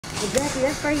Exactly,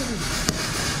 that's crazy.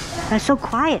 That's so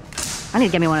quiet. I need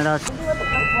to get me one of those.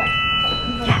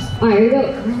 Yes. All right, here we go.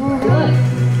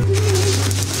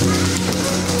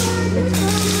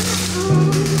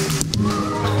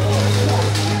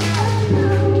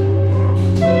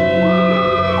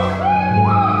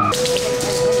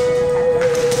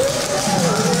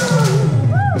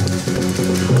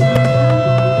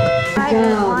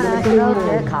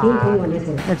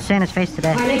 Good. Let's Santa's face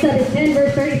today. All right, next up is 10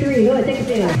 verse 33. Go ahead, take a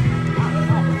stand.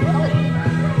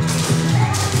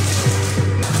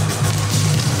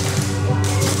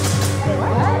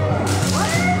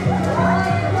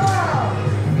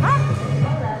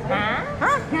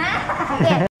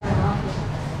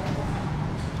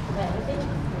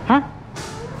 Huh?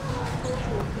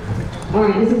 All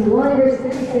right, this is 1 verse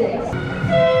 56.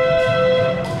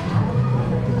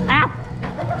 Ow!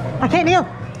 I can't kneel.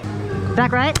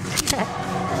 Back right.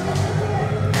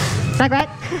 Back right,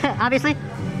 obviously.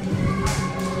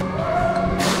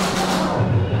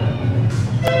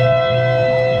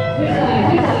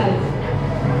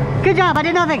 Good job, I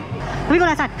did nothing. Let me go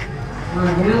that side. All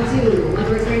right, round 2, 1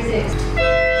 verse 36.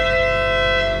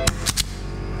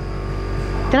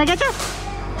 Did I get you?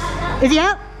 Is he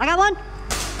out? I got one.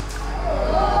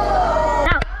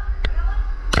 Out.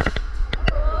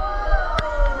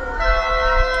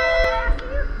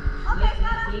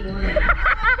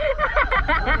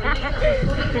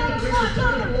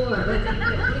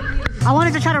 I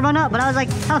wanted to try to run up, but I was like,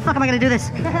 how the fuck am I gonna do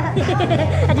this?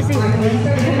 I just see.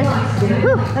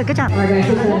 Woo, good job.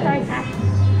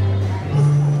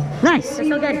 Nice. You're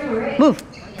so good. Move.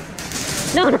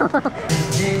 No, no.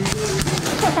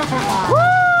 Woo!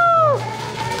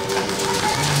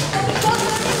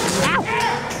 Ow!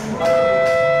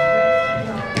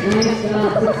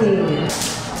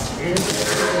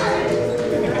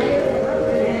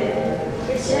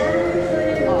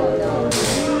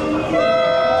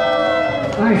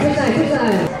 All right, switch side, switch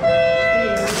side.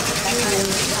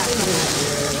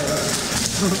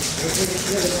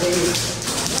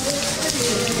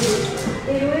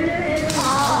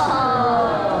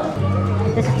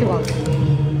 This is too long.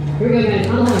 Here we go, guys.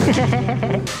 Come on.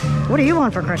 What do you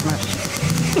want for Christmas?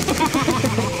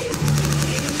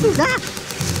 Ah!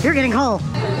 You're getting cold.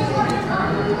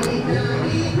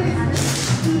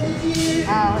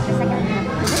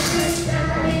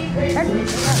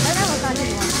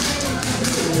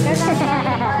 The second.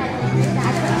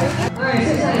 All right,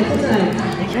 switch side, switch side.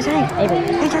 HSA!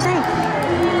 HSA!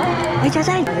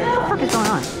 HSA! What the fuck is going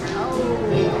on?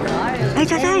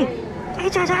 HSA!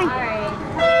 HSA!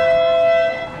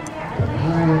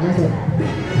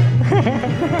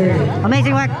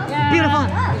 Amazing work! Beautiful!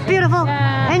 Beautiful!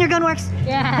 And your gun works!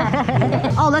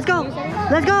 Yeah. Oh, let's go!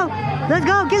 Let's go! Let's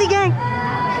go! Gilly gang!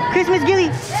 Christmas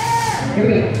Gilly! Here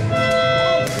we go.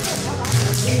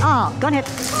 Oh, gun hit!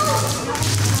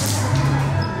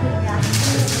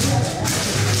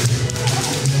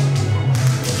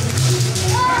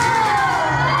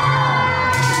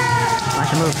 Watch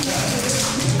him move.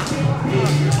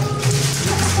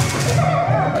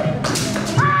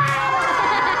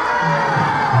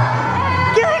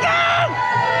 Gilly gang!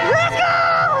 Let's go!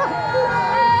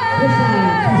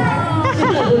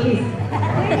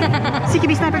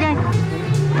 CQB sniper gang!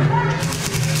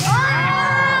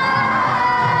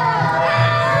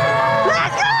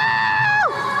 Let's go!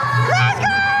 Let's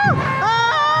go!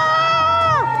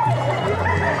 Oh!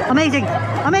 Amazing!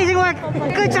 Amazing work!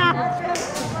 Good job!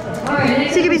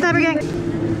 CQB sniper gang!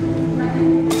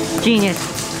 Genius!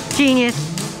 Genius!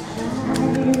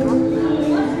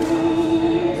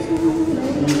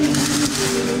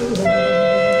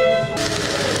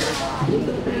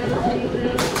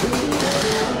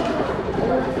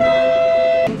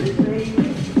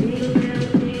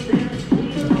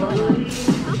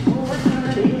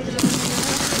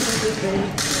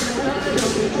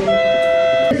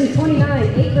 Versus 29,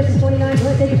 8 versus 29,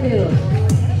 let's take a field.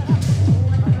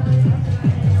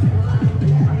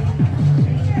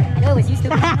 I know it was you,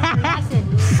 stupid.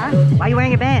 Huh? Why are you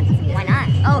wearing a band? Why not?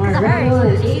 Oh, because it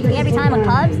hurts. See, every time on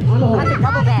Cubs, I'm a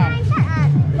double band.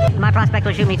 My prospect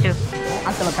will shoot me too.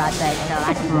 I'm still a prospect, so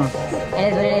it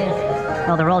is what it is.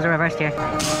 Oh, the roles are reversed here.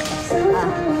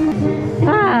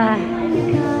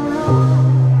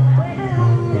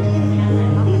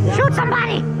 Shoot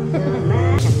somebody!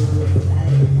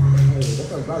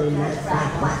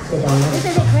 This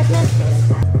isn't Christmas.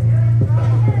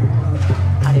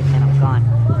 How did I'm gone?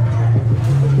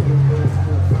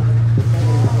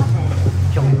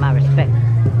 Show me my respect.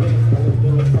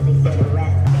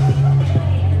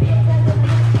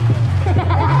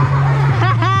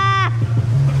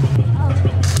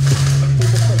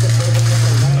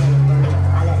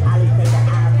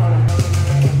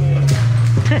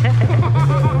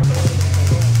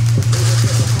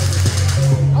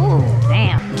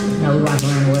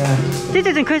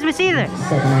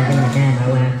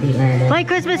 together. Play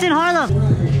Christmas in Harlem.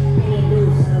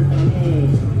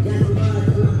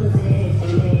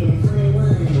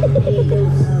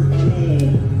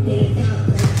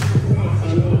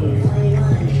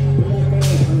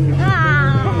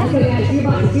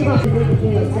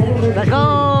 Let's go!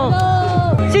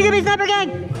 CGB Sniper Gang!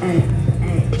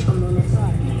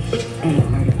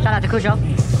 Shout out to Cujo.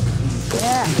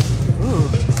 Yeah. Ooh.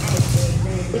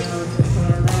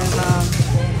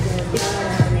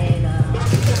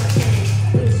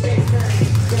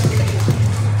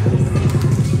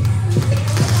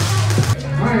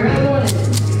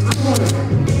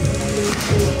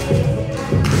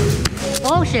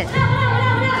 Oh shit!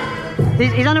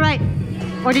 He's on the right.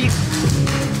 Or did you?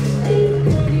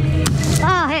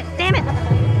 Oh, hey, damn it!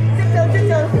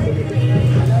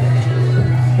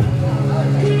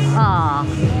 Aw.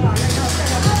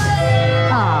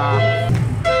 Aw.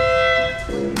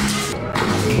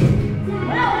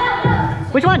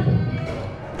 Which one?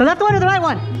 The left one or the right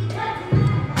one?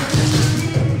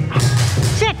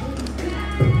 Shit!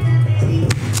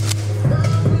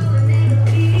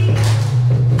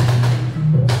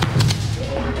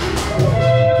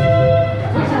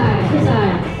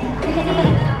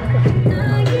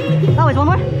 Oh, it's one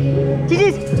more?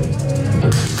 GG's!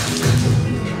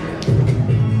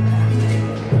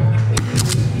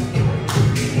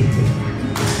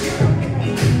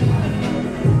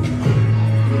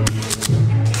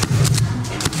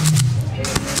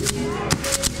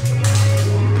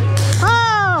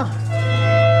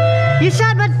 You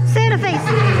shot my Santa face!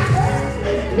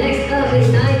 Next up is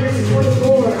 9 versus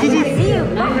 24.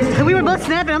 GG. We were both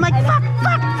snapping. I'm like, fuck,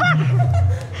 fuck, fuck!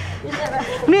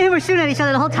 Me and him were shooting at each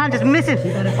other the whole time, just missing.